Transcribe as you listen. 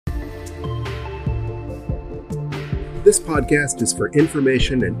This podcast is for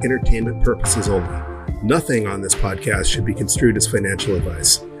information and entertainment purposes only. Nothing on this podcast should be construed as financial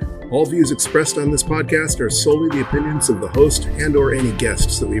advice. All views expressed on this podcast are solely the opinions of the host and/or any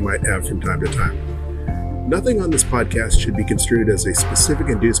guests that we might have from time to time. Nothing on this podcast should be construed as a specific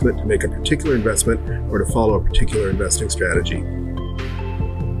inducement to make a particular investment or to follow a particular investing strategy.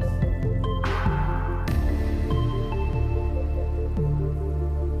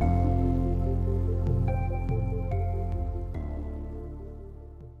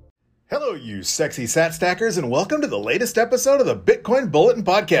 Hello, you sexy sat stackers, and welcome to the latest episode of the Bitcoin Bulletin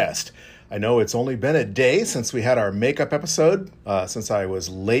Podcast. I know it's only been a day since we had our makeup episode, since I was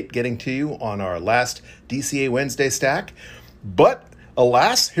late getting to you on our last DCA Wednesday stack. But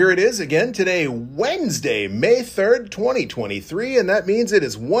alas, here it is again today, Wednesday, May 3rd, 2023, and that means it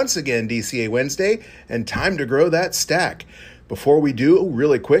is once again DCA Wednesday and time to grow that stack. Before we do,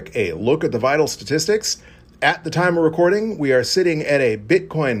 really quick, a look at the vital statistics. At the time of recording, we are sitting at a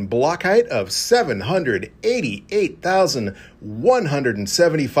Bitcoin block height of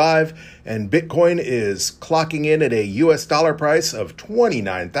 788,175, and Bitcoin is clocking in at a US dollar price of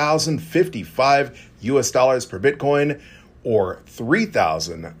 29,055 US dollars per Bitcoin, or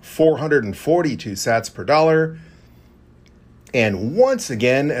 3,442 sats per dollar. And once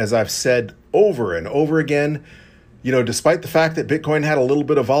again, as I've said over and over again, despite the fact that Bitcoin had a little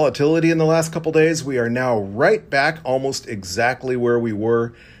bit of volatility in the last couple days, we are now right back almost exactly where we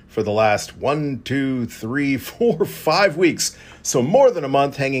were for the last 5 weeks. So more than a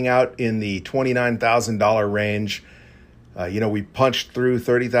month hanging out in the $29,000 range. We punched through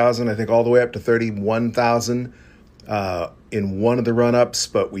 30,000, I think all the way up to 31,000 in one of the run-ups,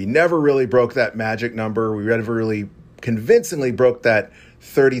 but we never really broke that magic number. We never really convincingly broke that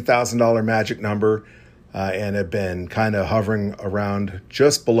 $30,000 magic number. And have been kind of hovering around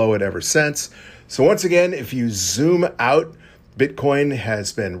just below it ever since. So once again, if you zoom out, Bitcoin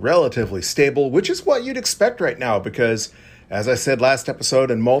has been relatively stable, which is what you'd expect right now, because as I said last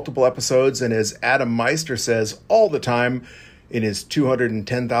episode and multiple episodes, and as Adam Meister says all the time in his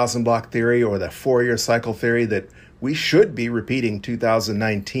 210,000 block theory or the 4-year cycle theory, that we should be repeating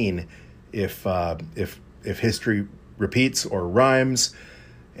 2019 if history repeats or rhymes.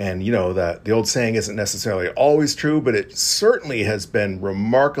 And, the old saying isn't necessarily always true, but it certainly has been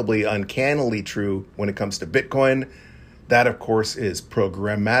remarkably, uncannily true when it comes to Bitcoin. That, of course, is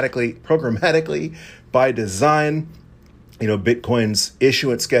programmatically by design. Bitcoin's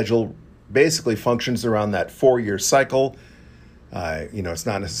issuance schedule basically functions around that 4-year cycle. It's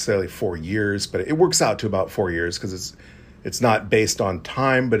not necessarily 4 years, but it works out to about 4 years because it's not based on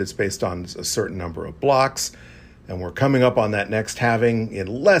time, but it's based on a certain number of blocks. And we're coming up on that next halving in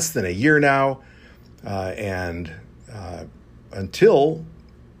less than a year now. Until,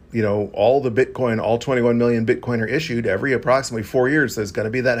 all the Bitcoin, all 21 million Bitcoin are issued every approximately 4 years, there's going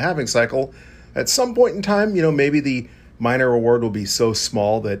to be that halving cycle. At some point in time, maybe the miner reward will be so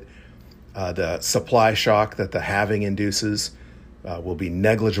small that the supply shock that the halving induces will be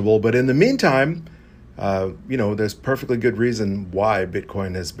negligible. But in the meantime, there's perfectly good reason why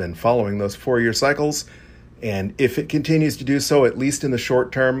Bitcoin has been following those 4-year cycles. And if it continues to do so, at least in the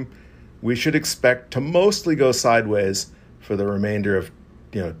short term, we should expect to mostly go sideways for the remainder of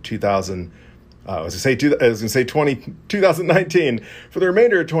 2019, for the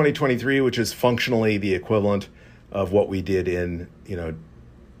remainder of 2023, which is functionally the equivalent of what we did in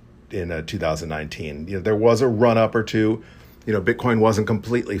 2019. There was a run up or two. Bitcoin wasn't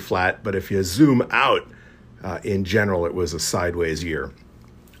completely flat, but if you zoom out, in general, it was a sideways year.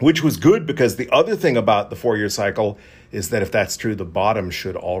 Which was good, because the other thing about the 4-year cycle is that if that's true, the bottom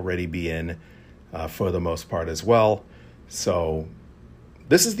should already be in for the most part as well. So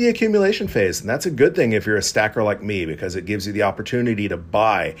this is the accumulation phase, and that's a good thing if you're a stacker like me, because it gives you the opportunity to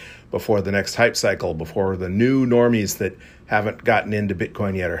buy before the next hype cycle, before the new normies that haven't gotten into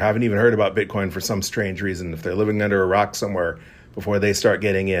Bitcoin yet or haven't even heard about Bitcoin for some strange reason, if they're living under a rock somewhere, before they start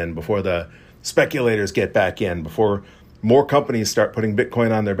getting in, before the speculators get back in, before more companies start putting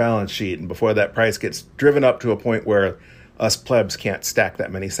Bitcoin on their balance sheet, and before that price gets driven up to a point where us plebs can't stack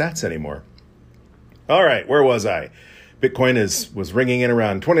that many sats anymore. All right, where was I? Bitcoin was ringing in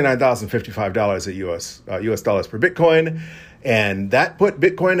around $29,055 at US dollars per Bitcoin, and that put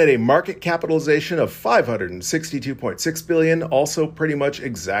Bitcoin at a market capitalization of $562.6 billion, also pretty much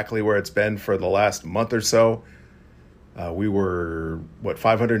exactly where it's been for the last month or so. We were,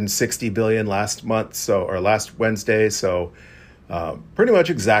 560 billion last month, or last Wednesday. So pretty much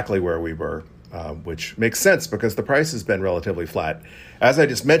exactly where we were, which makes sense because the price has been relatively flat. As I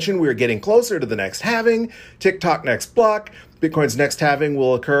just mentioned, we're getting closer to the next halving, TikTok next block. Bitcoin's next halving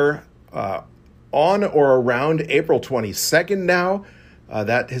will occur on or around April 22nd now.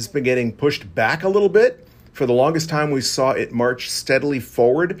 That has been getting pushed back a little bit. For the longest time, we saw it march steadily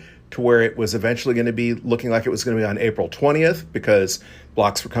forward to where it was eventually going to be looking like it was going to be on April 20th because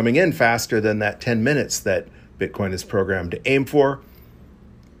blocks were coming in faster than that 10 minutes that Bitcoin is programmed to aim for.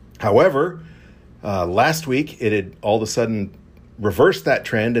 However, last week, it had all of a sudden reversed that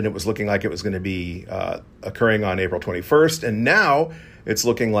trend, and it was looking like it was going to be occurring on April 21st. And now it's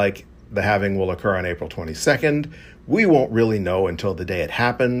looking like the halving will occur on April 22nd. We won't really know until the day it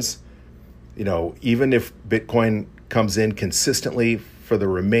happens. You know, even if Bitcoin comes in consistently for the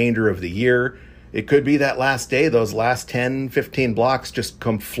remainder of the year, it could be that last day, those last 10, 15 blocks just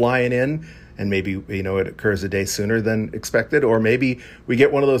come flying in, and maybe, you know, it occurs a day sooner than expected, or maybe we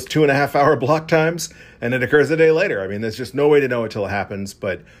get one of those 2.5 hour block times and it occurs a day later. I mean, there's just no way to know until it happens,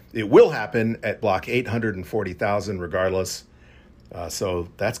 but it will happen at block 840,000 regardless. So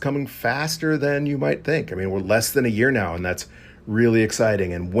that's coming faster than you might think. I mean, we're less than a year now, and that's really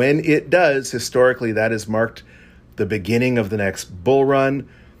exciting. And when it does, historically, that has marked the beginning of the next bull run.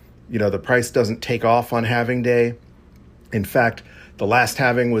 You know, the price doesn't take off on halving day. In fact, the last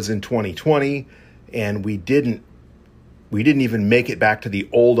halving was in 2020, and we didn't even make it back to the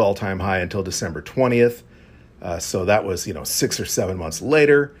old all-time high until December 20th. So that was, 6 or 7 months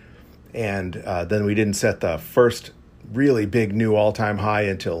later. And then we didn't set the first really big new all-time high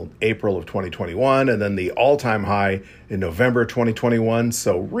until April of 2021, and then the all-time high in November 2021.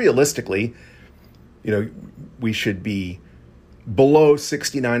 So realistically, we should be below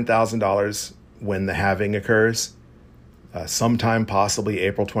 $69,000 when the halving occurs, sometime possibly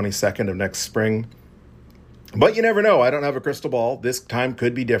April 22nd of next spring. But you never know. I don't have a crystal ball. This time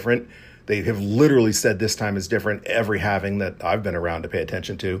could be different. They have literally said this time is different every halving that I've been around to pay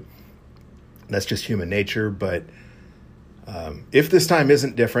attention to. That's just human nature. But if this time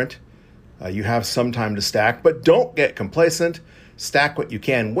isn't different, you have some time to stack. But don't get complacent. Stack what you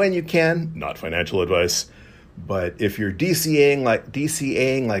can when you can. Not financial advice. But if you're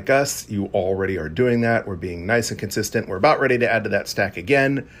DCAing like us, you already are doing that. We're being nice and consistent. We're about ready to add to that stack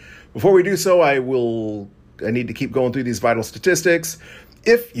again. Before we do so, I need to keep going through these vital statistics.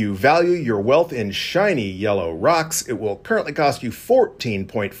 If you value your wealth in shiny yellow rocks, it will currently cost you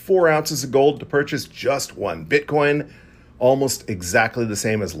 14.4 ounces of gold to purchase just one Bitcoin, almost exactly the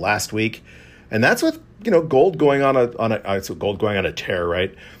same as last week. And that's with, gold going on a tear,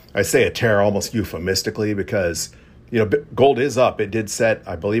 right? I say a tear almost euphemistically because, gold is up. It did set,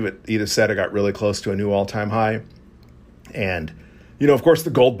 I believe it either set or got really close to a new all-time high. And, of course, the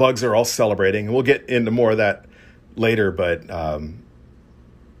gold bugs are all celebrating. And we'll get into more of that later. But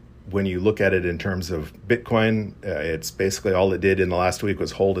when you look at it in terms of Bitcoin, it's basically all it did in the last week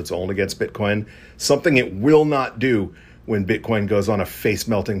was hold its own against Bitcoin, something it will not do when Bitcoin goes on a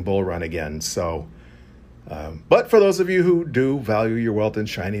face-melting bull run again. So, but for those of you who do value your wealth in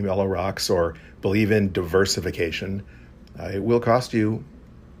shiny yellow rocks or believe in diversification, it will cost you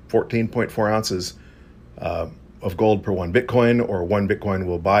 14.4 ounces of gold per one Bitcoin, or one Bitcoin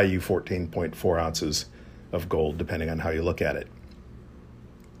will buy you 14.4 ounces of gold, depending on how you look at it.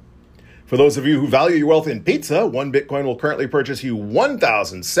 For those of you who value your wealth in pizza, one Bitcoin will currently purchase you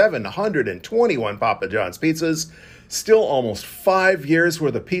 1,721 Papa John's pizzas. Still almost 5 years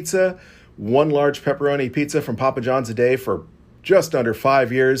worth of pizza. One large pepperoni pizza from Papa John's a day for just under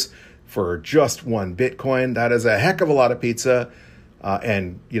 5 years for just one Bitcoin. That is a heck of a lot of pizza.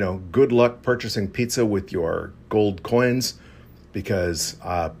 And good luck purchasing pizza with your gold coins, because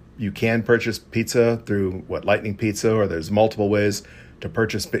you can purchase pizza through Lightning Pizza, or there's multiple ways to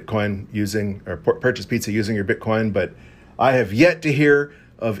purchase Bitcoin purchase pizza using your Bitcoin. But I have yet to hear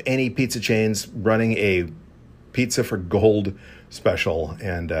of any pizza chains running a pizza for gold special.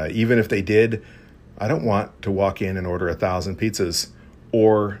 And even if they did, I don't want to walk in and order 1,000 pizzas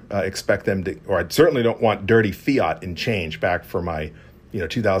or expect them to, or I certainly don't want dirty fiat in change back for my,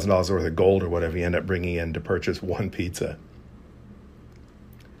 $2,000 worth of gold or whatever you end up bringing in to purchase one pizza.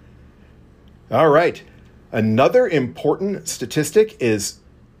 All right. Another important statistic is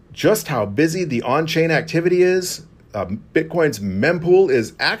just how busy the on-chain activity is. Bitcoin's mempool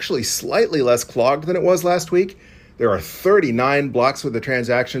is actually slightly less clogged than it was last week. There are 39 blocks worth of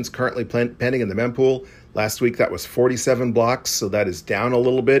transactions currently pending in the mempool. Last week, that was 47 blocks, so that is down a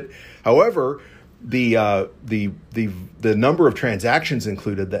little bit. However, the number of transactions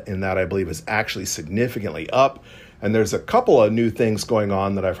included in that, I believe, is actually significantly up. And there's a couple of new things going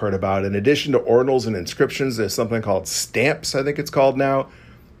on that I've heard about. In addition to ordinals and inscriptions, there's something called stamps, I think it's called now,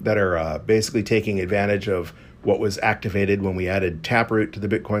 that are basically taking advantage of what was activated when we added Taproot to the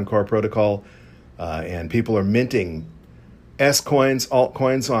Bitcoin Core protocol. And people are minting S-coins,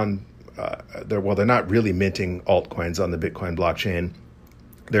 altcoins on they're not really minting altcoins on the Bitcoin blockchain.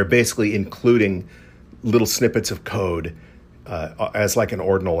 They're basically including little snippets of code as like an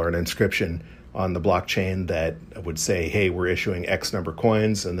ordinal or an inscription on the blockchain that would say, hey, we're issuing X number of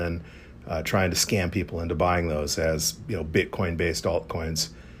coins, and then trying to scam people into buying those as Bitcoin-based altcoins.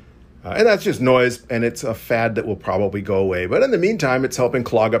 And that's just noise, and it's a fad that will probably go away. But in the meantime, it's helping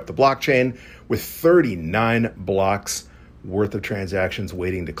clog up the blockchain with 39 blocks worth of transactions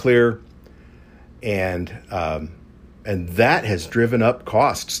waiting to clear. And that has driven up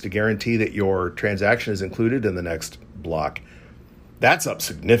costs to guarantee that your transaction is included in the next block. That's up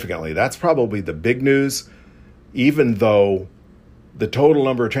significantly. That's probably the big news, even though the total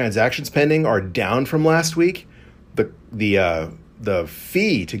number of transactions pending are down from last week. The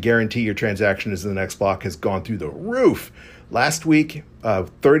fee to guarantee your transaction is in the next block has gone through the roof. Last week, a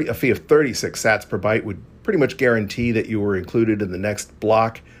fee of 36 sats per byte would pretty much guarantee that you were included in the next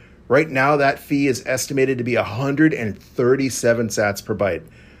block. Right now, that fee is estimated to be 137 sats per byte.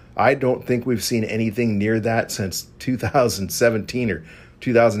 I don't think we've seen anything near that since 2017 or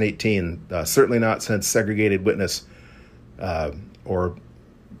 2018. Certainly not since segregated witness, or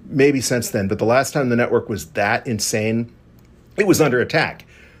maybe since then. But the last time the network was that insane, it was under attack.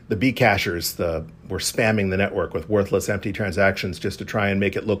 The Bcachers were spamming the network with worthless empty transactions just to try and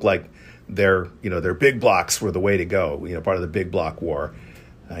make it look like their big blocks were the way to go, part of the big block war.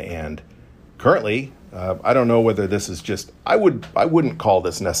 And currently, I don't know whether this is just, I wouldn't call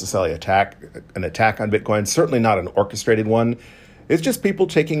this necessarily an attack on Bitcoin, certainly not an orchestrated one. It's just people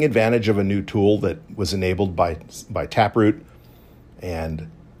taking advantage of a new tool that was enabled by Taproot.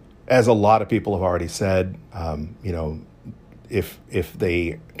 And as a lot of people have already said, if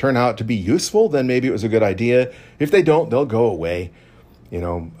they turn out to be useful, then maybe it was a good idea. If they don't, they'll go away.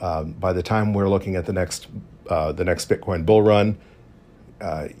 By the time we're looking at the next Bitcoin bull run,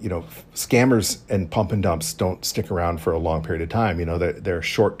 scammers and pump and dumps don't stick around for a long period of time. They're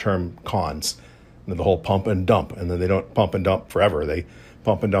short-term cons. The whole pump and dump, and then they don't pump and dump forever. They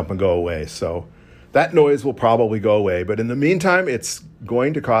pump and dump and go away. So that noise will probably go away. But in the meantime, it's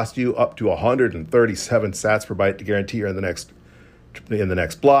going to cost you up to 137 sats per byte to guarantee you're in the next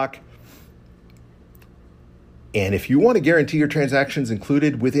block. And if you want to guarantee your transactions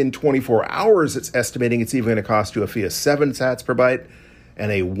included within 24 hours, it's estimating it's even going to cost you a fee of 7 sats per byte.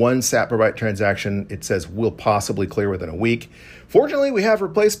 And a 1 sat per byte transaction, it says, will possibly clear within a week. Fortunately, we have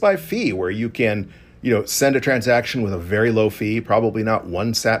replaced by fee, where you can, send a transaction with a very low fee, probably not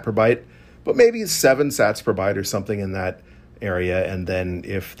 1 sat per byte, but maybe 7 sats per byte or something in that area. And then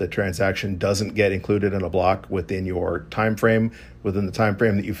if the transaction doesn't get included in a block within your time frame, within the time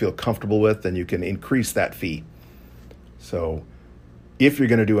frame that you feel comfortable with, then you can increase that fee. So if you're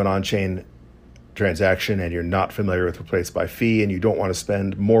going to do an on-chain transaction and you're not familiar with replace by fee and you don't want to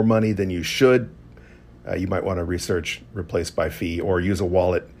spend more money than you should, you might want to research replace by fee or use a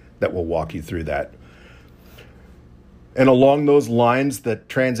wallet that will walk you through that. And along those lines, the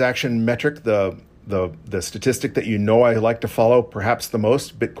transaction metric, the statistic that I like to follow perhaps the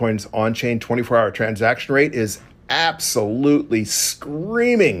most, Bitcoin's on-chain 24-hour transaction rate is absolutely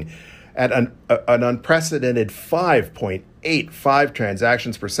screaming at an unprecedented 5.85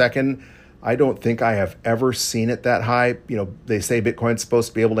 transactions per second. I don't think I have ever seen it that high. They say Bitcoin's supposed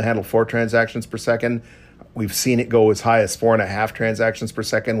to be able to handle 4 transactions per second. We've seen it go as high as 4.5 transactions per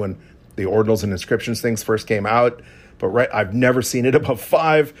second when the ordinals and inscriptions things first came out. But I've never seen it above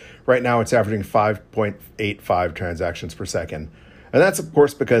 5. Right now it's averaging 5.85 transactions per second. And that's, of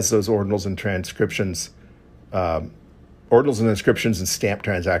course, because those ordinals and inscriptions and stamp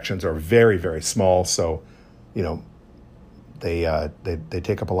transactions are very, very small. So, they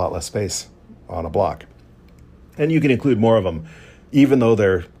take up a lot less space on a block. And you can include more of them, even though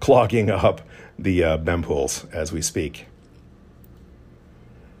they're clogging up the mempools as we speak.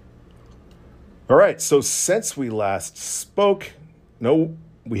 All right, so since we last spoke, no,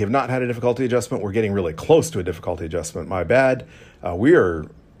 we have not had a difficulty adjustment. We're getting really close to a difficulty adjustment. My bad. We are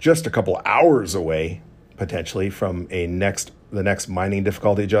just a couple hours away, potentially, from the next mining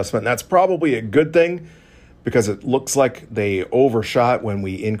difficulty adjustment. And that's probably a good thing, because it looks like they overshot when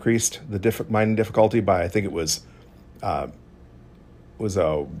we increased the mining difficulty by, I think it was about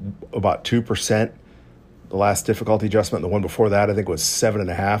 2%. The last difficulty adjustment, the one before that, I think was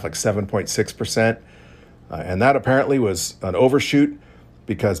 7.5%, like 7.6%. And that apparently was an overshoot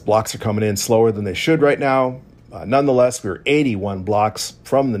because blocks are coming in slower than they should right now. Nonetheless, we're 81 blocks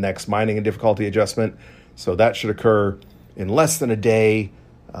from the next mining and difficulty adjustment. So that should occur in less than a day.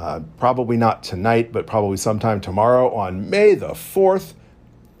 Probably not tonight, but probably sometime tomorrow on May the 4th.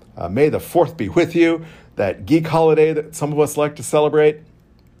 May the 4th be with you, that geek holiday that some of us like to celebrate.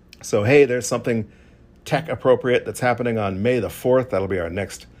 So, hey, there's something tech appropriate that's happening on May the 4th. That'll be our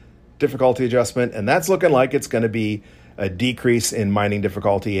next difficulty adjustment. And that's looking like it's going to be a decrease in mining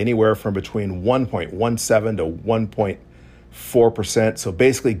difficulty anywhere from between 1.17 to 1.4%. So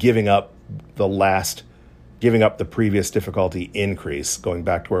basically giving up the previous difficulty increase, going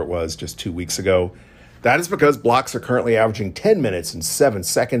back to where it was just 2 weeks ago. That is because blocks are currently averaging 10 minutes and 7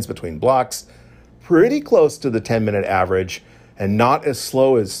 seconds between blocks, pretty close to the 10-minute average, and not as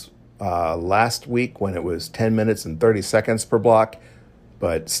slow as last week when it was 10 minutes and 30 seconds per block,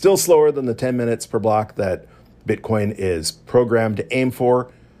 but still slower than the 10 minutes per block that Bitcoin is programmed to aim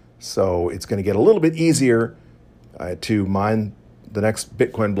for. So it's going to get a little bit easier to mine the next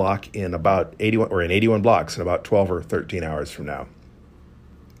Bitcoin block in about 81 blocks in about 12 or 13 hours from now.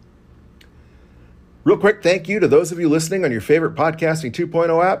 Real quick, thank you to those of you listening on your favorite podcasting 2.0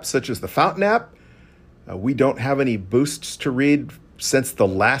 apps, such as the Fountain app. We don't have any boosts to read since the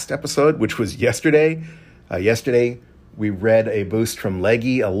last episode, which was yesterday. Yesterday, we read a boost from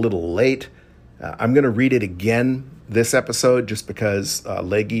Leggy a little late. I'm going to read it again this episode just because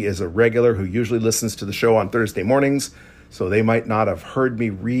Leggy is a regular who usually listens to the show on Thursday mornings, so they might not have heard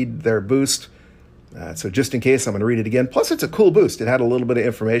me read their boost. So just in case, I'm going to read it again. Plus, it's a cool boost. It had a little bit of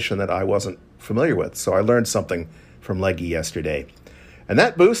information that I wasn't familiar with, so I learned something from Leggy yesterday. And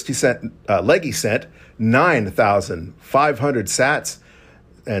that boost, Leggy sent 9,500 sats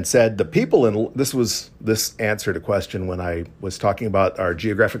and said the people in, this answered a question when I was talking about our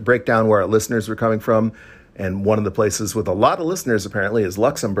geographic breakdown where our listeners were coming from. And one of the places with a lot of listeners apparently is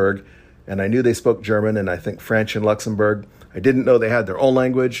Luxembourg. And I knew they spoke German and I think French in Luxembourg. I didn't know they had their own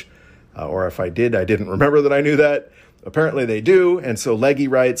language, or if I did, I didn't remember that I knew that. Apparently they do. And so Leggy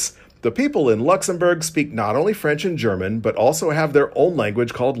writes, the people in Luxembourg speak not only French and German, but also have their own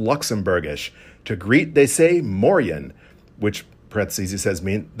language called Luxembourgish. To greet, they say morgen, which parentheses he says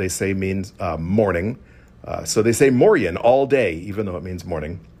means morning. So they say morgen all day, even though it means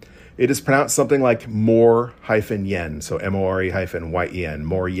morning. It is pronounced something like more-yen, so M-O-R-E--Y-E-N,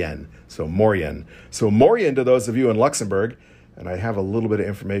 more-yen, so morgen. So morgen to those of you in Luxembourg, and I have a little bit of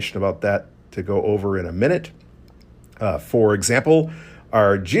information about that to go over in a minute. For example,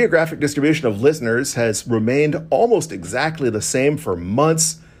 our geographic distribution of listeners has remained almost exactly the same for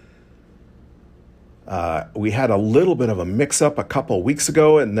months. We had a little bit of a mix-up a couple weeks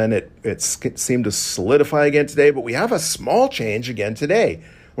ago, and then it seemed to solidify again today, but we have a small change again today.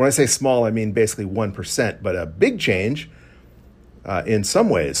 When I say small, I mean basically 1%, but a big change in some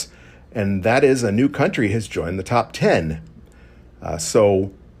ways, and that is a new country has joined the top 10.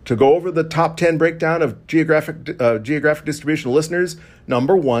 So to go over the top 10 breakdown of geographic distribution of listeners,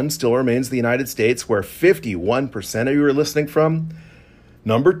 number 1 still remains the United States, where 51% of you are listening from.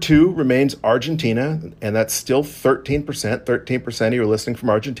 Number 2 remains Argentina, and that's still 13%. 13% of you are listening from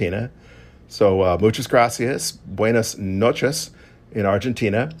Argentina. So muchas gracias, buenas noches in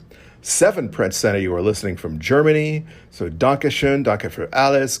Argentina. 7% of you are listening from Germany. So danke schön, danke für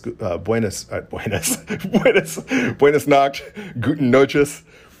alles, buenas Nacht, guten noches,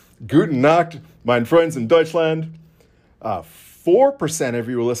 guten Nacht, mein Freunds in Deutschland. 4% of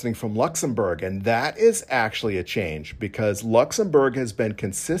you are listening from Luxembourg, and that is actually a change because Luxembourg has been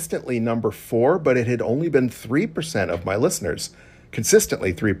consistently number 4, but it had only been 3% of my listeners,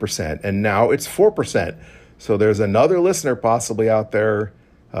 consistently 3%, and now it's 4%. So there's another listener possibly out there.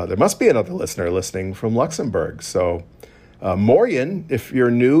 There must be another listener listening from Luxembourg. So morgen, if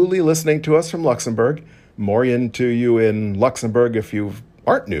you're newly listening to us from Luxembourg, morgen to you in Luxembourg if you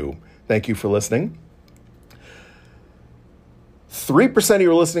aren't new. Thank you for listening. 3% of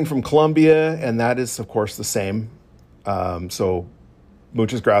you are listening from Colombia, and that is, of course, the same. So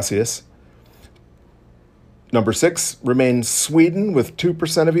muchas gracias. Number 6 remains Sweden, with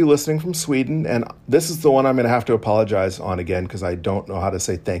 2% of you listening from Sweden. And this is the one I'm going to have to apologize on again because I don't know how to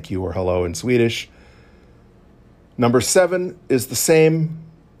say thank you or hello in Swedish. Number 7 is the same,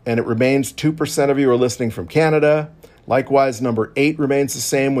 and it remains 2% of you are listening from Canada. Likewise, number 8 remains the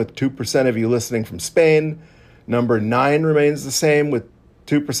same, with 2% of you listening from Spain. Number 9 remains the same, with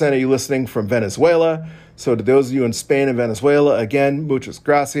 2% of you listening from Venezuela. So to those of you in Spain and Venezuela, again, muchas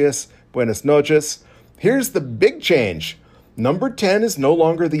gracias, buenas noches. Here's the big change. Number 10 is no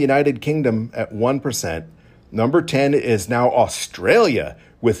longer the United Kingdom at 1%. Number 10 is now Australia,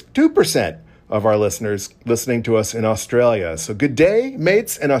 with 2% of our listeners listening to us in Australia. So good day,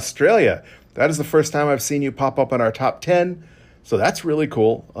 mates in Australia. That is the first time I've seen you pop up on our top 10. So that's really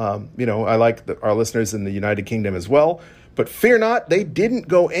cool. I like our listeners in the United Kingdom as well. But fear not, they didn't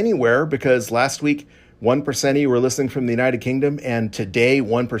go anywhere because last week, 1% of you were listening from the United Kingdom, and today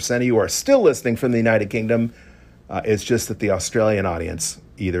 1% of you are still listening from the United Kingdom. It's just that the Australian audience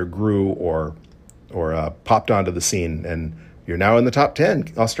either grew or popped onto the scene, and you're now in the top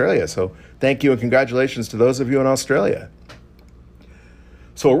 10, Australia. So thank you and congratulations to those of you in Australia.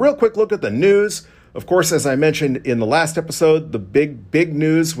 So a real quick look at the news. Of course, as I mentioned in the last episode, the big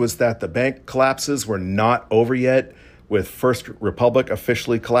news was that the bank collapses were not over yet, with First Republic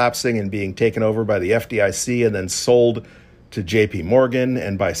officially collapsing and being taken over by the FDIC and then sold to JP Morgan.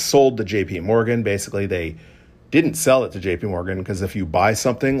 And by sold to JP Morgan, basically they didn't sell it to JP Morgan, because if you buy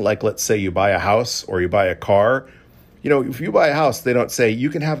something, like let's say you buy a house or you buy a car, if you buy a house, they don't say you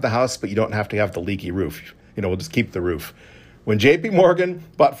can have the house, but you don't have to have the leaky roof. We'll just keep the roof. When JP Morgan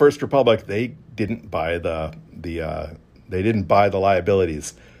bought First Republic, they didn't buy the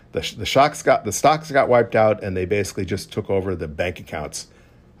liabilities. The stocks got wiped out, and they basically just took over the bank accounts.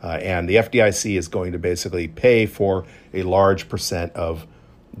 And the FDIC is going to basically pay for a large percent of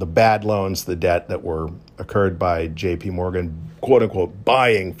the bad loans, the debt that were occurred by JP Morgan, quote unquote,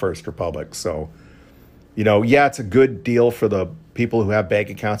 buying First Republic. So, it's a good deal for the people who have bank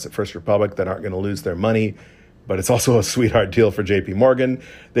accounts at First Republic that aren't going to lose their money, but it's also a sweetheart deal for JP Morgan.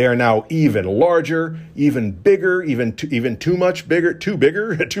 They are now even larger, even bigger, even too much bigger, too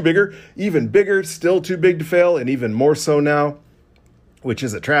bigger, even bigger, still too big to fail, and even more so now, which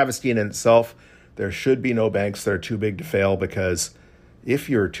is a travesty in itself. There should be no banks that are too big to fail, because if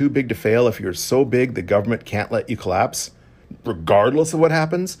you're too big to fail, if you're so big the government can't let you collapse, regardless of what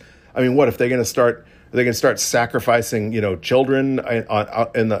happens. I mean, what if they're going to start? They're going to start sacrificing, children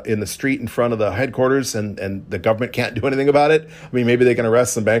in the street in front of the headquarters, and the government can't do anything about it. I mean, maybe they can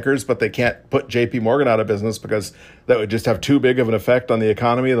arrest some bankers, but they can't put J.P. Morgan out of business, because that would just have too big of an effect on the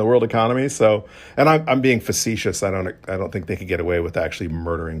economy, the world economy. So, and I'm being facetious. I don't think they could get away with actually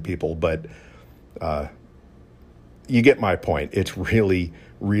murdering people, but you get my point. It's really,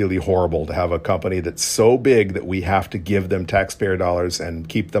 really horrible to have a company that's so big that we have to give them taxpayer dollars and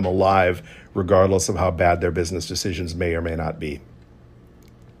keep them alive, regardless of how bad their business decisions may or may not be.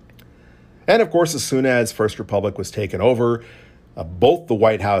 And of course, as soon as First Republic was taken over, both the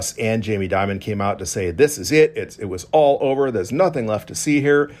White House and Jamie Dimon came out to say, this is it. It was all over. There's nothing left to see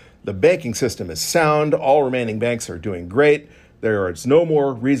here. The banking system is sound. All remaining banks are doing great. There is no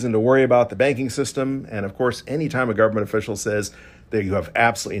more reason to worry about the banking system. And of course, anytime a government official says that you have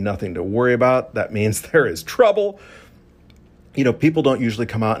absolutely nothing to worry about, that means there is trouble. People don't usually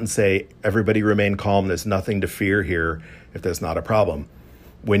come out and say, everybody remain calm, there's nothing to fear here if there's not a problem.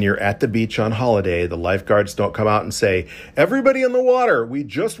 When you're at the beach on holiday, the lifeguards don't come out and say, everybody in the water, we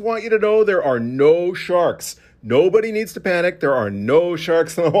just want you to know there are no sharks. Nobody needs to panic. There are no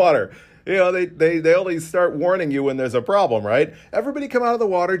sharks in the water. They only start warning you when there's a problem, right? Everybody come out of the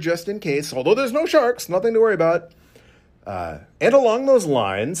water just in case, although there's no sharks, nothing to worry about. And along those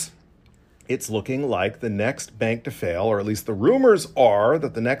lines, it's looking like the next bank to fail, or at least the rumors are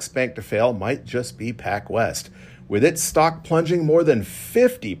that the next bank to fail might just be PacWest, with its stock plunging more than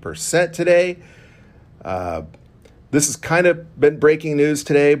 50% today. This has kind of been breaking news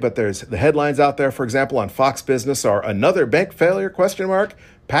today, but there's the headlines out there, for example, on Fox Business are another bank failure, ?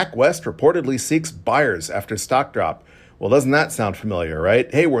 PacWest reportedly seeks buyers after stock drop. Well, doesn't that sound familiar,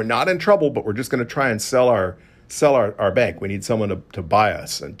 right? Hey, we're not in trouble, but we're just going to try and sell our bank. We need someone to buy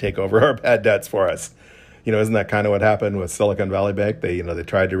us and take over our bad debts for us. Isn't that kind of what happened with Silicon Valley Bank? They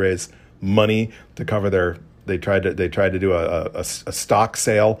tried to raise money to cover they tried to do a stock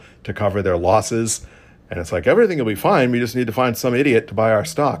sale to cover their losses. And it's like, everything will be fine. We just need to find some idiot to buy our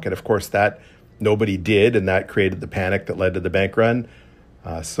stock. And of course that nobody did. And that created the panic that led to the bank run.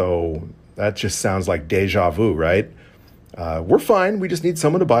 So that just sounds like deja vu, right? We're fine. We just need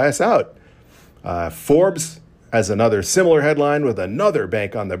someone to buy us out. Forbes has another similar headline with another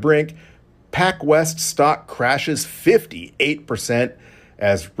bank on the brink. PacWest stock crashes 58%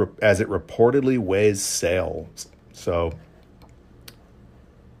 as it reportedly weighs sales. So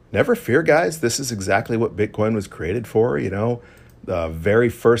never fear, guys. This is exactly what Bitcoin was created for. The very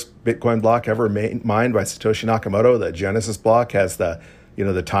first Bitcoin block ever mined by Satoshi Nakamoto, the Genesis block, has the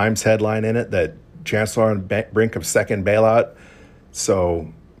Times headline in it that Chancellor on brink of second bailout.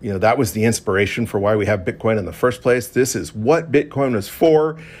 So, that was the inspiration for why we have Bitcoin in the first place. This is what Bitcoin was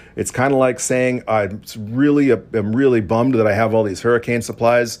for. It's kind of like saying, I'm really bummed that I have all these hurricane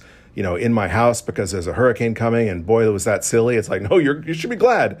supplies, in my house because there's a hurricane coming, and boy, was that silly. It's like, no, you should be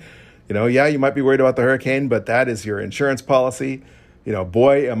glad. You might be worried about the hurricane, but that is your insurance policy.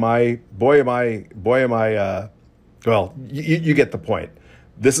 Boy, am I, well, you get the point.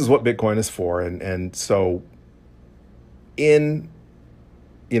 This is what Bitcoin is for. And so in,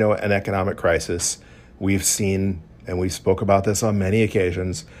 an economic crisis, we've seen, and we spoke about this on many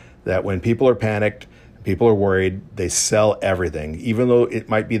occasions, that when people are panicked, People are worried. They sell everything. Even though it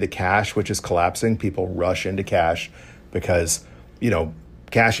might be the cash, which is collapsing, people rush into cash because,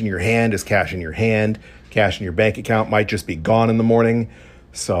 cash in your hand is cash in your hand. Cash in your bank account might just be gone in the morning.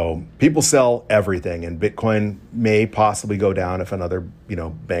 So people sell everything, and Bitcoin may possibly go down if another,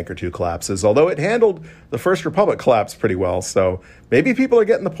 bank or two collapses, although it handled the First Republic collapse pretty well. So maybe people are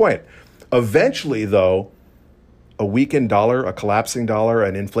getting the point. Eventually, though, a weakened dollar, a collapsing dollar,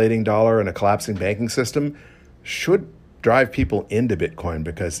 an inflating dollar, and a collapsing banking system should drive people into Bitcoin,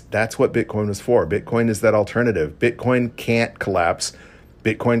 because that's what Bitcoin was for. Bitcoin is that alternative. Bitcoin can't collapse.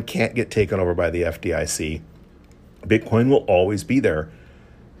 Bitcoin can't get taken over by the FDIC. Bitcoin will always be there.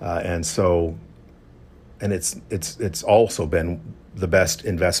 And it's also been the best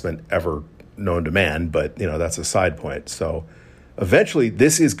investment ever known to man, but that's a side point. So eventually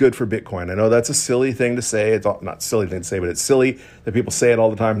this is good for Bitcoin. I know that's a silly thing to say. It's not a silly thing to say, but it's silly that people say it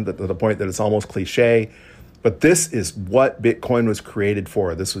all the time to the point that it's almost cliche. But this is what Bitcoin was created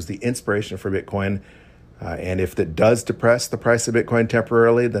for. This was the inspiration for Bitcoin. And if it does depress the price of Bitcoin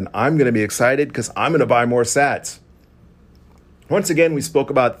temporarily, then I'm going to be excited because I'm going to buy more sats. Once again, we spoke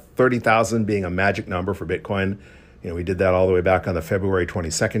about 30,000 being a magic number for Bitcoin. We did that all the way back on the February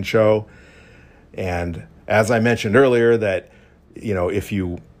 22nd show. And as I mentioned earlier, that, if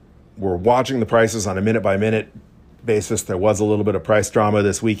you were watching the prices on a minute by minute basis, there was a little bit of price drama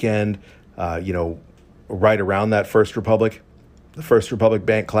this weekend, right around that First Republic, the First Republic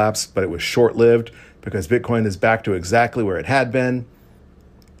bank collapse, but it was short-lived because Bitcoin is back to exactly where it had been.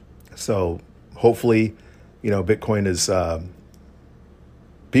 So hopefully, Bitcoin is...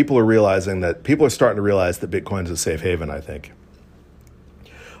 People are starting to realize that Bitcoin is a safe haven, I think.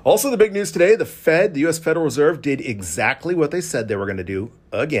 Also, the big news today, the U.S. Federal Reserve did exactly what they said they were going to do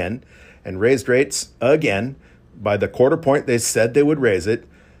again and raised rates again. By the quarter point, they said they would raise it.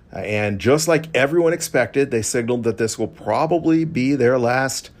 And just like everyone expected, they signaled that this will probably be their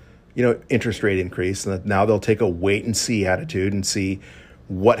last, interest rate increase. And that now they'll take a wait and see attitude and see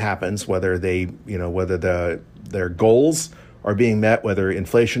what happens, whether their goals are being met, whether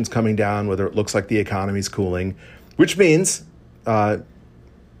inflation's coming down, whether it looks like the economy's cooling, which means,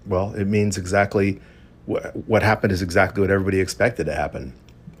 it means exactly what happened is exactly what everybody expected to happen.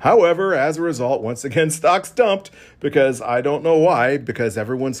 However, as a result, once again, stocks dumped because I don't know why, because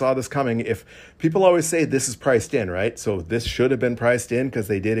everyone saw this coming. If people always say this is priced in, right? So this should have been priced in because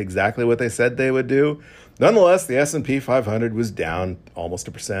they did exactly what they said they would do. Nonetheless, the S&P 500 was down almost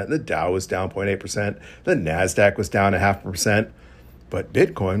 1%. The Dow was down 0.8%. The NASDAQ was down 0.5%. But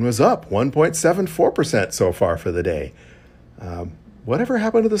Bitcoin was up 1.74% so far for the day. Whatever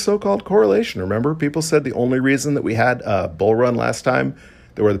happened to the so-called correlation? Remember, people said the only reason that we had a bull run last time,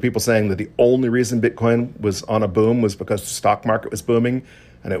 there were the people saying that the only reason Bitcoin was on a boom was because the stock market was booming,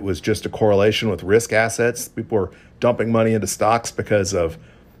 and it was just a correlation with risk assets. People were dumping money into stocks because of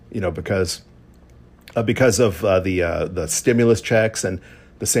the stimulus checks, and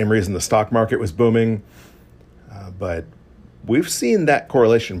the same reason the stock market was booming. But we've seen that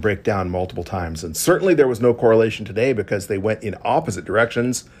correlation break down multiple times, and certainly there was no correlation today because they went in opposite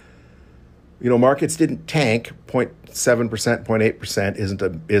directions. Markets didn't tank. 0.7%,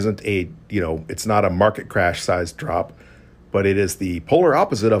 0.8% it's not a market crash sized drop, but it is the polar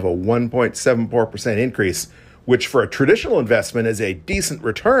opposite of a 1.74% increase, which for a traditional investment is a decent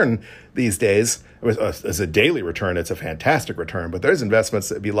return these days. As a daily return, it's a fantastic return, but there's investments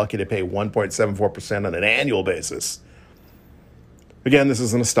that would be lucky to pay 1.74% on an annual basis. Again, this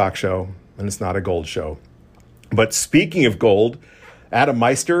isn't a stock show, and it's not a gold show. But speaking of gold, Adam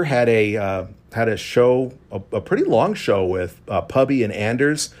Meister had a show, a pretty long show with Pubby and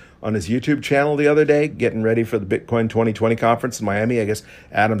Anders on his YouTube channel the other day, getting ready for the Bitcoin 2020 conference in Miami. I guess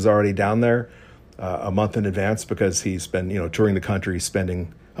Adam's already down there a month in advance because he's been, touring the country,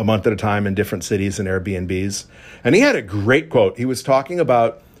 spending a month at a time in different cities and Airbnbs. And he had a great quote. He was talking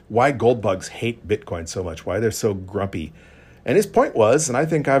about why gold bugs hate Bitcoin so much, why they're so grumpy. And his point was, and I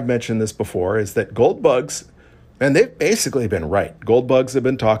think I've mentioned this before, is that gold bugs, and they've basically been right. Gold bugs have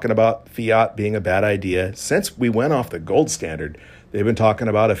been talking about fiat being a bad idea since we went off the gold standard. They've been talking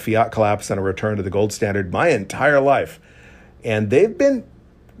about a fiat collapse and a return to the gold standard my entire life. And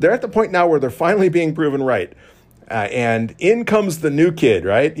they're at the point now where they're finally being proven right. And in comes the new kid,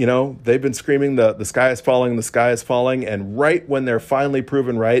 right? They've been screaming the sky is falling, the sky is falling. And right when they're finally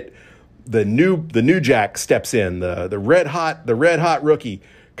proven right, the new Jack steps in, the red hot rookie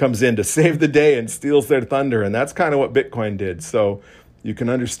comes in to save the day and steals their thunder. And that's kind of what Bitcoin did. So you can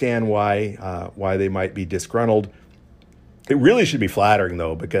understand why they might be disgruntled. It really should be flattering,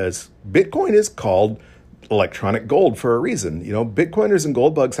 though, because Bitcoin is called electronic gold for a reason. Bitcoiners and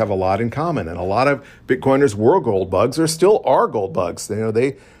gold bugs have a lot in common, and a lot of Bitcoiners were gold bugs or still are gold bugs.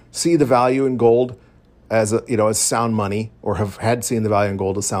 They see the value in gold as as sound money, or have had seen the value in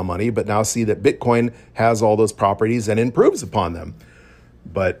gold as sound money, but now see that Bitcoin has all those properties and improves upon them.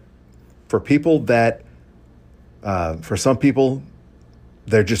 But for some people,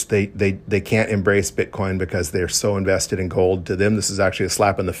 they're just they can't embrace Bitcoin because they're so invested in gold. To them, this is actually a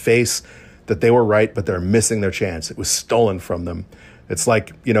slap in the face that they were right, but they're missing their chance. It was stolen from them. It's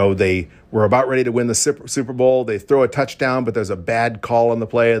like, they were about ready to win the Super Bowl. They throw a touchdown, but there's a bad call on the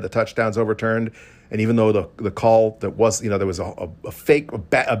play. The touchdown's overturned. And even though the call that was, there was a fake, a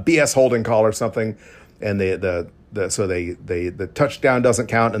BS holding call or something, and the touchdown doesn't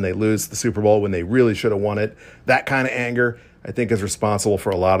count and they lose the Super Bowl when they really should have won it. That kind of anger, I think, is responsible for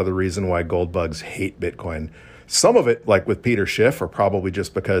a lot of the reason why gold bugs hate Bitcoin. Some of it, like with Peter Schiff, are probably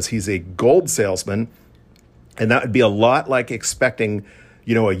just because he's a gold salesman. And that would be a lot like expecting,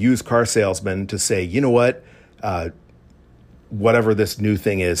 a used car salesman to say, you know what, whatever this new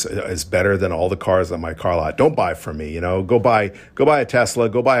thing is better than all the cars on my car lot. Don't buy from me. Go buy a Tesla,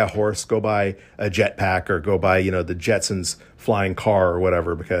 go buy a horse, go buy a jetpack, or go buy, the Jetsons flying car or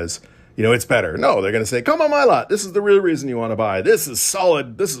whatever, because, it's better. No, they're going to say, come on my lot. This is the real reason you want to buy. This is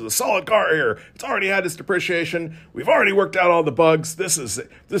solid. This is a solid car here. It's already had its depreciation. We've already worked out all the bugs. This is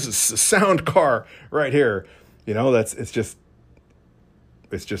a sound car right here. It's just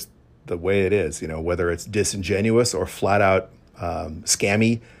the way it is, whether it's disingenuous or flat out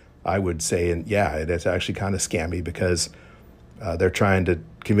scammy. I would say, and yeah, it's actually kind of scammy because they're trying to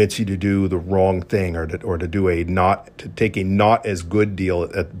convince you to do the wrong thing or to take a not as good deal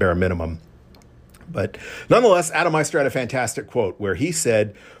at bare minimum. But nonetheless, Adam Meister had a fantastic quote where he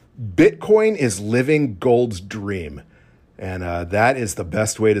said, "Bitcoin is living gold's dream," and that is the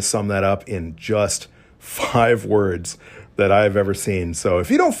best way to sum that up in just 5 words that I've ever seen. So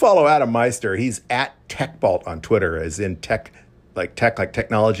if you don't follow Adam Meister, he's at TechBalt on Twitter, as in tech like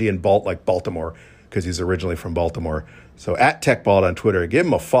technology, and Balt like Baltimore, because he's originally from Baltimore. So at TechBalt on Twitter, give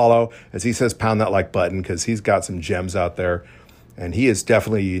him a follow. As he says, pound that like button, because he's got some gems out there, and he is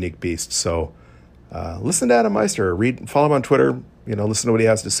definitely a unique beast. So listen to Adam Meister, follow him on Twitter, listen to what he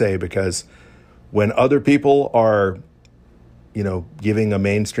has to say, because when other people are, giving a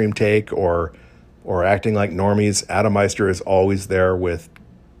mainstream take or acting like normies, Adam Meister is always there with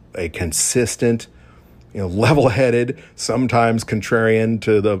a consistent, level-headed, sometimes contrarian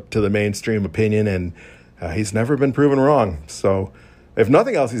to the mainstream opinion, and he's never been proven wrong. So if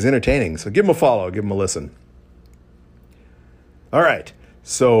nothing else, he's entertaining. So give him a follow, give him a listen. All right.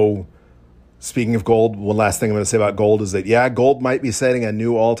 So speaking of gold, one last thing I'm going to say about gold is that, yeah, gold might be setting a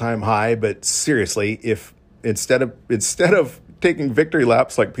new all-time high, but seriously, if instead of taking victory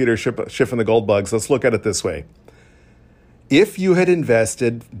laps like Peter Schiff and the gold bugs, let's look at it this way. If you had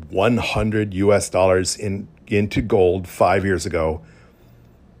invested $100 into gold 5 years ago,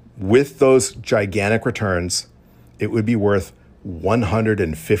 with those gigantic returns, it would be worth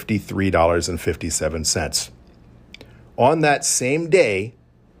 $153.57. On that same day,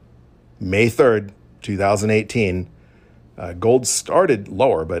 May 3rd, 2018, gold started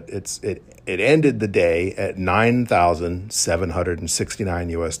lower, but it ended the day at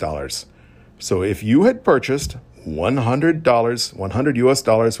 $9,769. So if you had purchased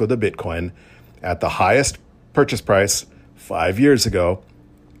 $100 worth of Bitcoin at the highest purchase price 5 years ago,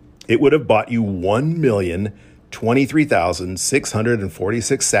 it would have bought you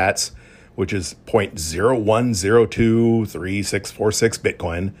 1,023,646 sats, which is 0.01023646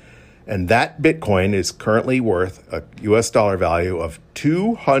 Bitcoin. And that Bitcoin is currently worth a US dollar value of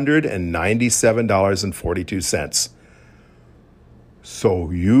 $297.42.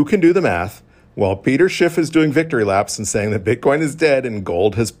 So you can do the math. While Peter Schiff is doing victory laps and saying that Bitcoin is dead and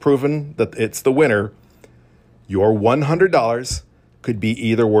gold has proven that it's the winner, your $100 could be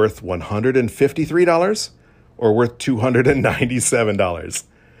either worth $153 or worth $297.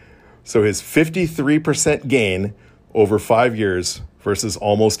 So his 53% gain over 5 years versus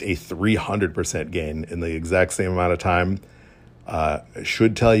almost a 300% gain in the exact same amount of time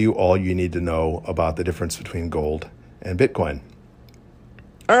should tell you all you need to know about the difference between gold and Bitcoin.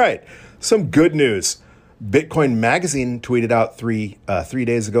 All right, some good news. Bitcoin Magazine tweeted out 3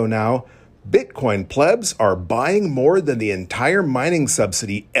 days ago now, Bitcoin plebs are buying more than the entire mining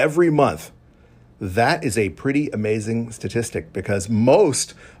subsidy every month. That is a pretty amazing statistic, because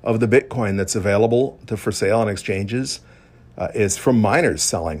most of the Bitcoin that's available for sale on exchanges is from miners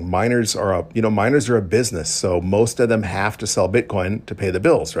selling. Miners are a business, so most of them have to sell Bitcoin to pay the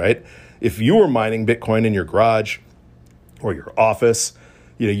bills, right? If you were mining Bitcoin in your garage or your office,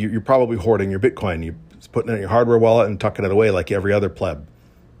 you're probably hoarding your Bitcoin. just putting it in your hardware wallet and tucking it away like every other pleb.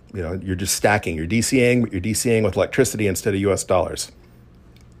 You're just stacking. You're DCAing, but you're DCAing with electricity instead of US dollars.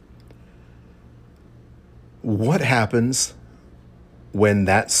 What happens when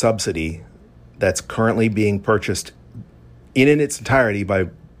that subsidy that's currently being purchased in its entirety by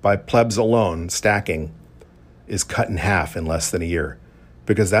plebs alone, stacking, is cut in half in less than a year?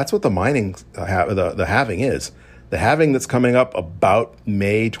 Because that's what the mining, the halving is. The halving that's coming up about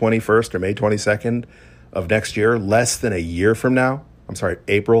May 21st or May 22nd of next year, less than a year from now,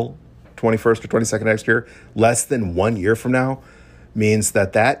 April 21st or 22nd next year, less than 1 year from now, means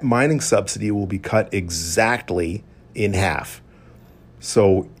that mining subsidy will be cut exactly in half.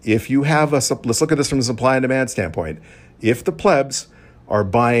 So if you have let's look at this from a supply and demand standpoint. If the plebs are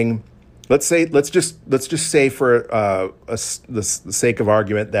buying, let's just say for the sake of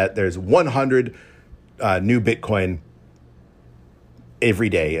argument that there's 100 new Bitcoin every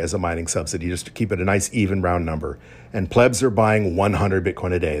day as a mining subsidy, just to keep it a nice even round number. And plebs are buying 100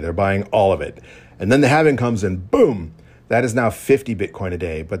 Bitcoin a day. They're buying all of it. And then the halving comes and boom, that is now 50 Bitcoin a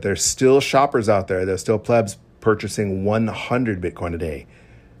day. But there's still shoppers out there. There's still plebs purchasing 100 Bitcoin a day.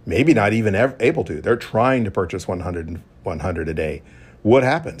 Maybe not even able to. They're trying to purchase 100 a day. What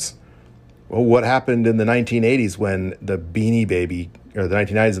happens? Well, what happened in the 1980s when the Beanie Baby, or the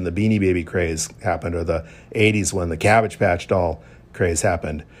 1990s when the Beanie Baby craze happened, or the 80s when the Cabbage Patch doll craze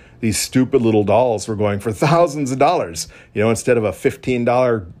happened? These stupid little dolls were going for thousands of dollars. Instead of a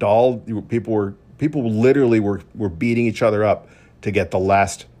 $15 doll, people literally were beating each other up to get the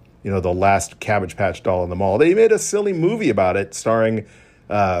last Cabbage Patch doll in the mall. They made a silly movie about it starring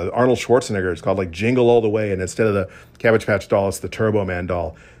Arnold Schwarzenegger. It's called like Jingle All the Way, and instead of the Cabbage Patch doll, it's the Turbo Man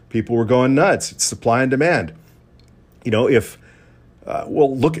doll. People were going nuts. It's supply and demand. Look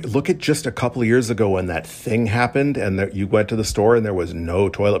at just a couple of years ago when that thing happened, and you went to the store and there was no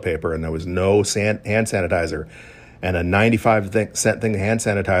toilet paper and there was no hand sanitizer, and a 95-cent thing hand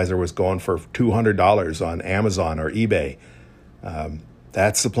sanitizer was going for $200 on Amazon or eBay.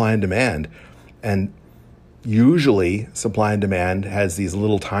 That's supply and demand. And usually supply and demand has these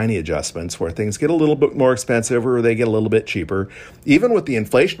little tiny adjustments where things get a little bit more expensive or they get a little bit cheaper. Even with the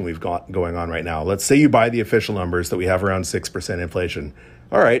inflation we've got going on right now, let's say you buy the official numbers that we have around 6% inflation.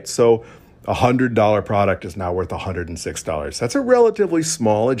 All right, so a $100 product is now worth $106. That's a relatively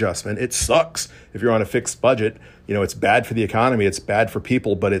small adjustment. It sucks if you're on a fixed budget. It's bad for the economy, it's bad for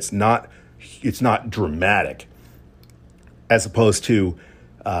people, but it's not dramatic. As opposed to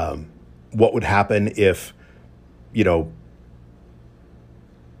what would happen if the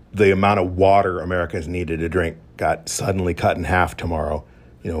amount of water Americans needed to drink got suddenly cut in half tomorrow,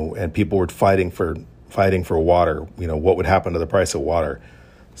 and people were fighting for water. What would happen to the price of water?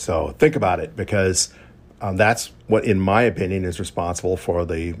 So think about it, because that's what, in my opinion, is responsible for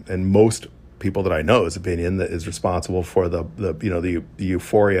and most people that I know's opinion, that is responsible for the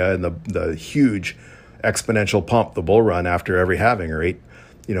euphoria and the huge exponential pump, the bull run after every halving, or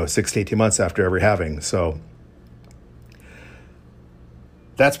 6 to 18 months after every halving. So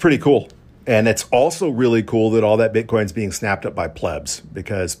that's pretty cool. And it's also really cool that all that Bitcoin's being snapped up by plebs,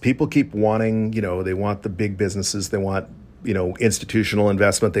 because people keep wanting, they want the big businesses, they want, institutional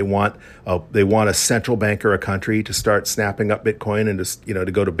investment, they want a central bank or a country to start snapping up Bitcoin and just,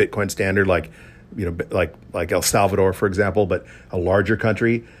 to go to Bitcoin standard, like El Salvador, for example, but a larger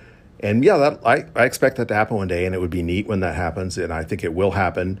country. And yeah, I expect that to happen one day, and it would be neat when that happens, and I think it will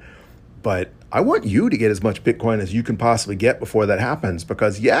happen. But I want you to get as much Bitcoin as you can possibly get before that happens,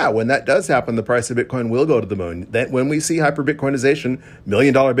 because when that does happen, the price of Bitcoin will go to the moon. Then when we see hyper-Bitcoinization, $1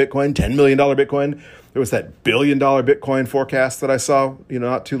 million Bitcoin, $10 million Bitcoin, there was that $1 billion Bitcoin forecast that I saw,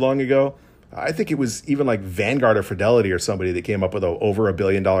 not too long ago. I think it was even like Vanguard or Fidelity or somebody that came up with over $1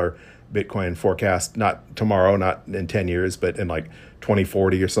 billion Bitcoin forecast, not tomorrow, not in 10 years, but in like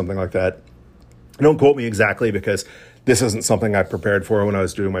 2040 or something like that. Don't quote me exactly, because this isn't something I prepared for when I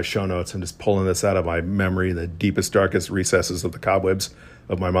was doing my show notes. I'm just pulling this out of my memory, the deepest, darkest recesses of the cobwebs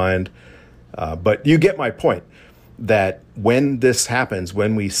of my mind. But you get my point, that when this happens,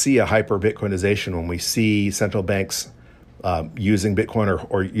 when we see a hyper-Bitcoinization, when we see central banks using Bitcoin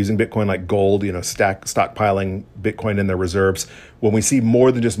or using Bitcoin like gold, stockpiling Bitcoin in their reserves, when we see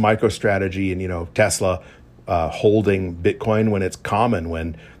more than just MicroStrategy and, Tesla holding Bitcoin, when it's common,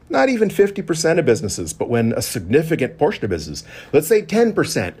 when not even 50% of businesses, but when a significant portion of business, let's say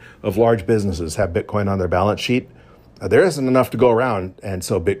 10% of large businesses have Bitcoin on their balance sheet, there isn't enough to go around. And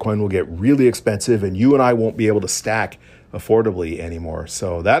so Bitcoin will get really expensive, and you and I won't be able to stack affordably anymore.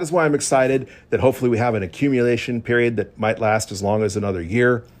 So that is why I'm excited that hopefully we have an accumulation period that might last as long as another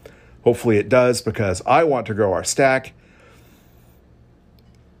year. Hopefully it does, because I want to grow our stack.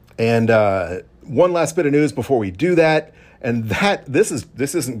 And one last bit of news before we do that. And this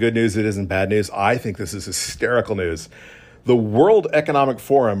isn't good news. It isn't bad news. I think this is hysterical news. The World Economic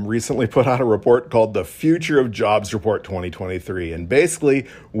Forum recently put out a report called the Future of Jobs Report 2023. And basically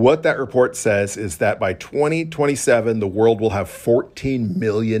what that report says is that by 2027, the world will have 14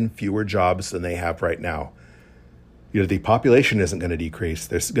 million fewer jobs than they have right now. The population isn't going to decrease.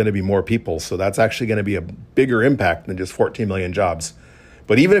 There's going to be more people. So that's actually going to be a bigger impact than just 14 million jobs.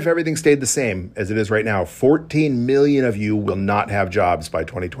 But even if everything stayed the same as it is right now, 14 million of you will not have jobs by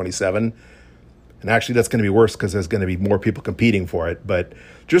 2027. And actually, that's going to be worse because there's going to be more people competing for it. But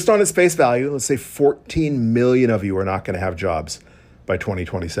just on its face value, let's say 14 million of you are not going to have jobs by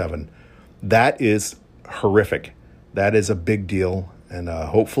 2027. That is horrific. That is a big deal. And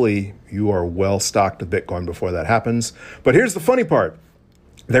hopefully you are well stocked with Bitcoin before that happens. But here's the funny part.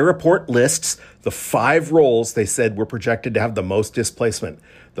 Their report lists the 5 roles they said were projected to have the most displacement,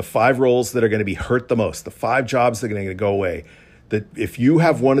 the 5 roles that are going to be hurt the most, the 5 jobs that are going to go away. That if you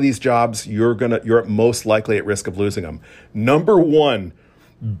have one of these jobs, you're most likely at risk of losing them. Number 1,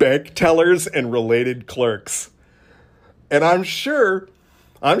 bank tellers and related clerks. And I'm sure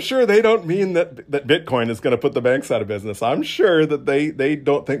they don't mean that Bitcoin is going to put the banks out of business. I'm sure that they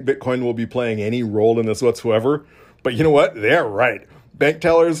don't think Bitcoin will be playing any role in this whatsoever. But you know what? They're right. Bank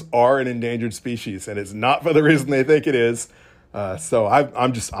tellers are an endangered species, and it's not for the reason they think it is. So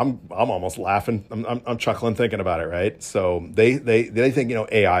I'm almost laughing. I'm chuckling thinking about it. Right. So they think,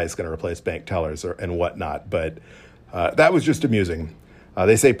 AI is going to replace bank tellers and whatnot. But that was just amusing.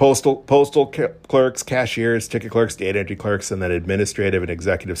 They say postal clerks, cashiers, ticket clerks, data entry clerks, and then administrative and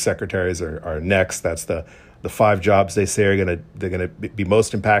executive secretaries are next. That's the 5 jobs they say they're gonna be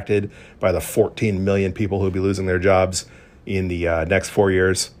most impacted by the 14 million people who'll be losing their jobs in the next 4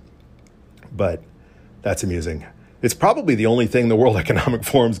 years. But that's amusing. It's probably the only thing the World Economic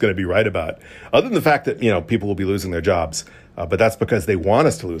Forum is going to be right about, other than the fact that, people will be losing their jobs. But that's because they want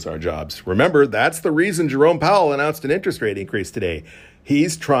us to lose our jobs. Remember, that's the reason Jerome Powell announced an interest rate increase today.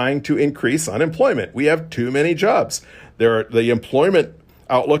 He's trying to increase unemployment. We have too many jobs. The employment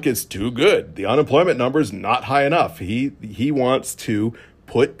outlook is too good. The unemployment number is not high enough. He wants to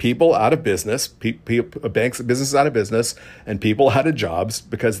put people out of business, banks, businesses out of business, and people out of jobs,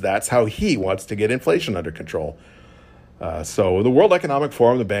 because that's how he wants to get inflation under control. So the World Economic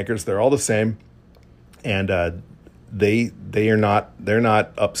Forum, the bankers, they're all the same, and they're not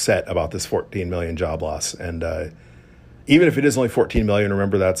upset about this 14 million job loss. And even if it is only 14 million,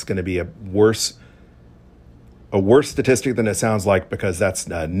 remember that's going to be a worse statistic than it sounds like, because that's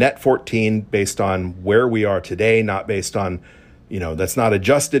net 14 based on where we are today, not based on, that's not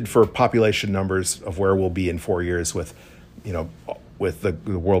adjusted for population numbers of where we'll be in 4 years with the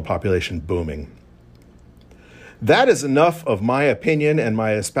world population booming. That is enough of my opinion and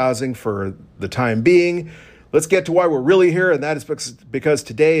my espousing for the time being. Let's get to why we're really here, and that is because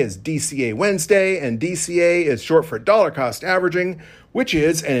today is DCA Wednesday, and DCA is short for dollar cost averaging, which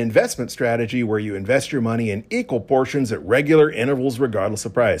is an investment strategy where you invest your money in equal portions at regular intervals regardless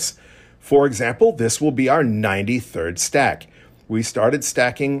of price. For example, this will be our 93rd stack. We started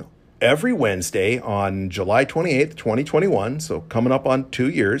stacking every Wednesday on July 28th, 2021, so coming up on 2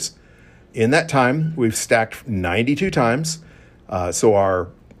 years. In that time, we've stacked 92 times. So our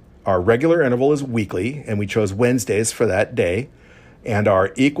regular interval is weekly, and we chose Wednesdays for that day. And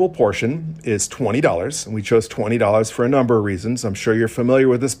our equal portion is $20. And we chose $20 for a number of reasons. I'm sure you're familiar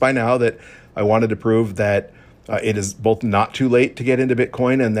with this by now, that I wanted to prove that it is both not too late to get into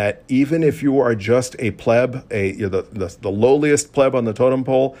Bitcoin, and that even if you are just a pleb, the lowliest pleb on the totem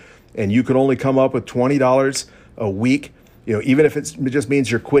pole, and you can only come up with $20 a week, even if it just means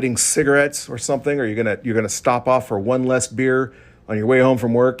you're quitting cigarettes or something, or you're gonna stop off for one less beer on your way home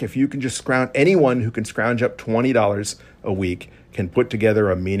from work, if you can just anyone who can scrounge up $20 a week can put together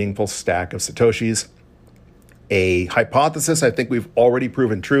a meaningful stack of Satoshis. A hypothesis I think we've already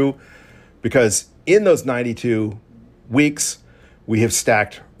proven true, because in those 92 weeks, we've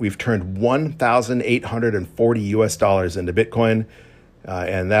turned $1,840 into Bitcoin,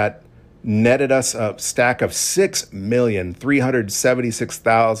 and that netted us a stack of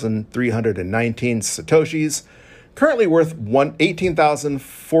 6,376,319 Satoshis, currently worth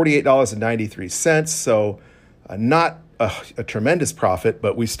 $18,048.93. So not a tremendous profit,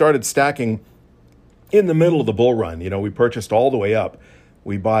 but we started stacking in the middle of the bull run. We purchased all the way up.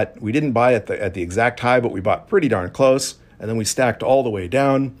 We didn't buy at the exact high, but we bought pretty darn close, and then we stacked all the way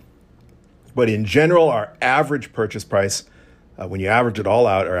down. But in general, our average purchase price, when you average it all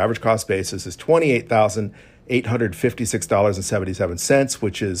out, our average cost basis is $28,856.77,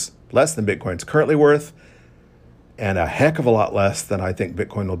 which is less than Bitcoin's currently worth. and a heck of a lot less than I think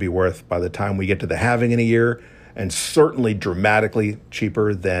Bitcoin will be worth by the time we get to the halving in a year, and certainly dramatically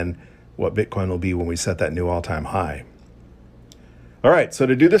cheaper than what Bitcoin will be when we set that new all-time high. All right, so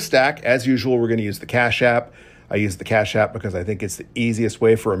to do the stack, as usual, we're going to use the Cash App. I use the Cash App because I think it's the easiest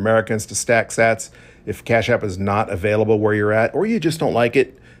way for Americans to stack sats. If Cash App is not available where you're at, or you just don't like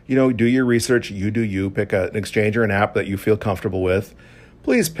it, do your research, you pick an exchange or an app that you feel comfortable with.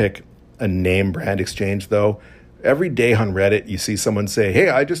 Please pick a name brand exchange, though. Every day on Reddit, you see someone say, hey,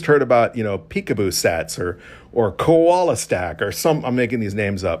 I just heard about, Peekaboo Sats or Koala Stack or I'm making these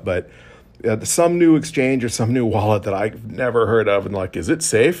names up, but some new exchange or some new wallet that I've never heard of. And like, is it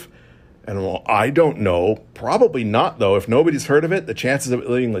safe? And well, I don't know. Probably not, though. If nobody's heard of it, the chances of it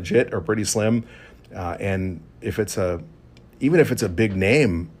being legit are pretty slim. And even if it's a big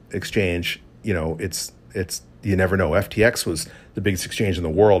name exchange, it's you never know. FTX was the biggest exchange in the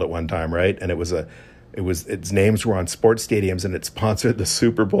world at one time, right? And its names were on sports stadiums, and it sponsored the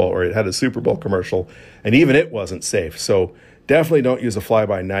Super Bowl, or it had a Super Bowl commercial, and even it wasn't safe. So definitely don't use a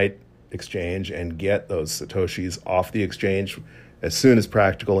fly-by-night exchange, and get those Satoshis off the exchange as soon as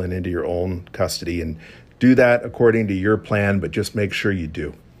practical and into your own custody, and do that according to your plan, but just make sure you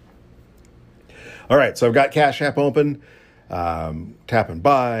do. All right, so I've got Cash App open, tapping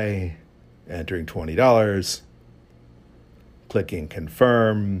buy, entering $20, clicking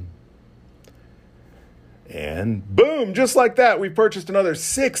confirm, and boom, just like that, we purchased another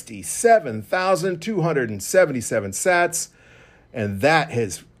 67,277 sats, and that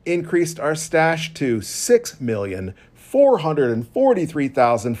has increased our stash to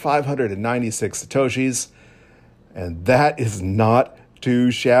 6,443,596 Satoshis, and that is not too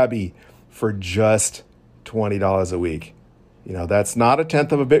shabby for just $20 a week. That's not a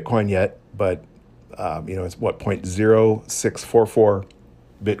tenth of a Bitcoin yet, but it's what, 0.0644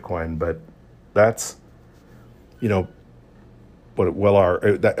 Bitcoin, but that's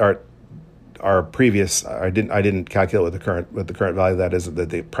our previous, I didn't calculate what the current value of that is, that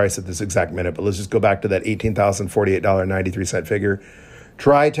the price at this exact minute, but let's just go back to that $18,048.93 figure.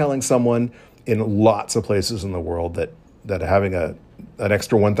 Try telling someone in lots of places in the world that having an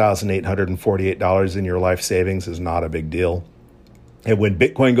extra $1,848 in your life savings is not a big deal. And when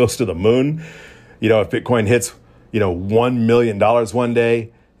Bitcoin goes to the moon, if Bitcoin hits, $1 million one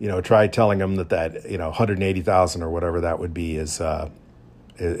day, try telling them that 180,000 or whatever that would be is not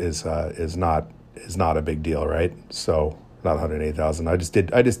a big deal, right? So not 180,000. I just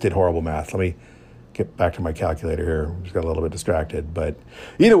did horrible math. Let me get back to my calculator here. Just got a little bit distracted, but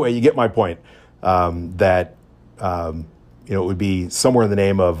either way, you get my point. It would be somewhere in the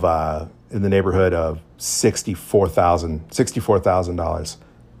neighborhood of $64,000,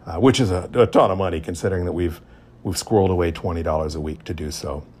 which is a ton of money considering that we've squirreled away $20 a week to do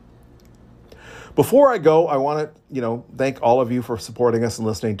so. Before I go, I want to, thank all of you for supporting us and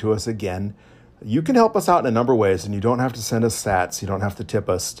listening to us again. You can help us out in a number of ways, and you don't have to send us sats. You don't have to tip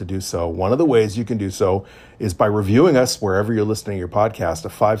us to do so. One of the ways you can do so is by reviewing us wherever you're listening to your podcast. A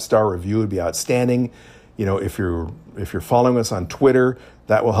 5-star review would be outstanding. If you're following us on Twitter,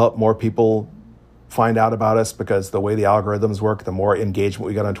 that will help more people find out about us, because the way the algorithms work, the more engagement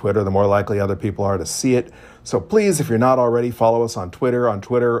we get on Twitter, the more likely other people are to see it. So please, if you're not already, follow us on Twitter. On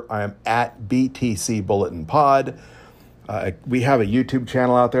Twitter, I am at BTC Bulletin Pod. We have a YouTube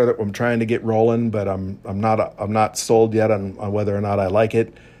channel out there that I'm trying to get rolling, but I'm not sold yet on whether or not I like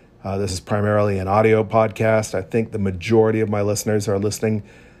it. This is primarily an audio podcast. I think the majority of my listeners are listening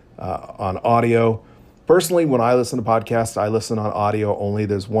on audio. Personally, when I listen to podcasts, I listen on audio only.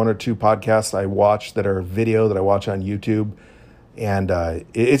 There's one or two podcasts I watch that are video that I watch on YouTube. And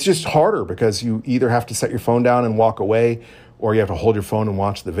it's just harder because you either have to set your phone down and walk away, or you have to hold your phone and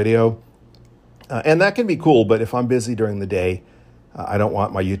watch the video. And that can be cool, but if I'm busy during the day, I don't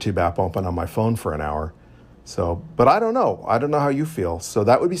want my YouTube app open on my phone for an hour. So, but I don't know. I don't know how you feel. So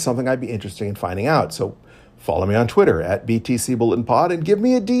that would be something I'd be interested in finding out. So follow me on Twitter at BTC Bulletin Pod, and give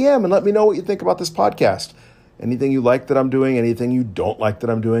me a DM and let me know what you think about this podcast. Anything you like that I'm doing, anything you don't like that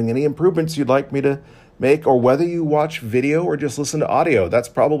I'm doing, any improvements you'd like me to make, or whether you watch video or just listen to audio. That's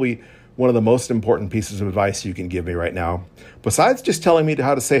probably one of the most important pieces of advice you can give me right now. Besides just telling me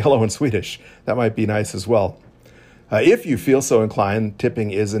how to say hello in Swedish, that might be nice as well. If you feel so inclined, tipping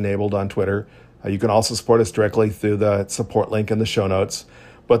is enabled on Twitter. You can also support us directly through the support link in the show notes.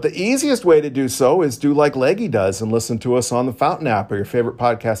 But the easiest way to do so is do like Leggy does and listen to us on the Fountain app or your favorite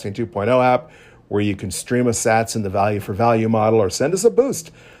Podcasting 2.0 app, where you can stream us sats in the value for value model, or send us a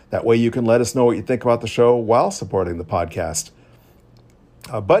boost. That way you can let us know what you think about the show while supporting the podcast.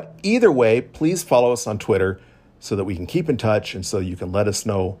 But either way, please follow us on Twitter. so that we can keep in touch and so you can let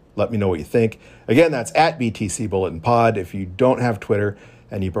me know what you think. Again, that's at BTC Bulletin Pod. If you don't have Twitter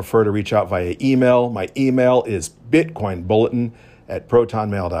and you prefer to reach out via email, my email is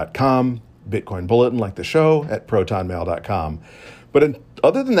bitcoinbulletin@protonmail.com. Bitcoin Bulletin, like the show, at protonmail.com. But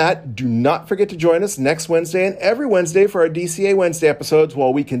other than that, do not forget to join us next Wednesday and every Wednesday for our DCA Wednesday episodes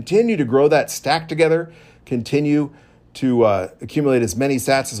while we continue to grow that stack together, continue to accumulate as many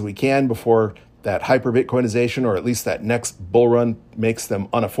sats as we can before that hyper-Bitcoinization, or at least that next bull run, makes them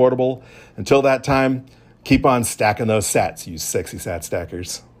unaffordable. Until that time, keep on stacking those sats, you sexy sat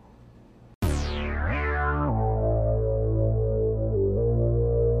stackers.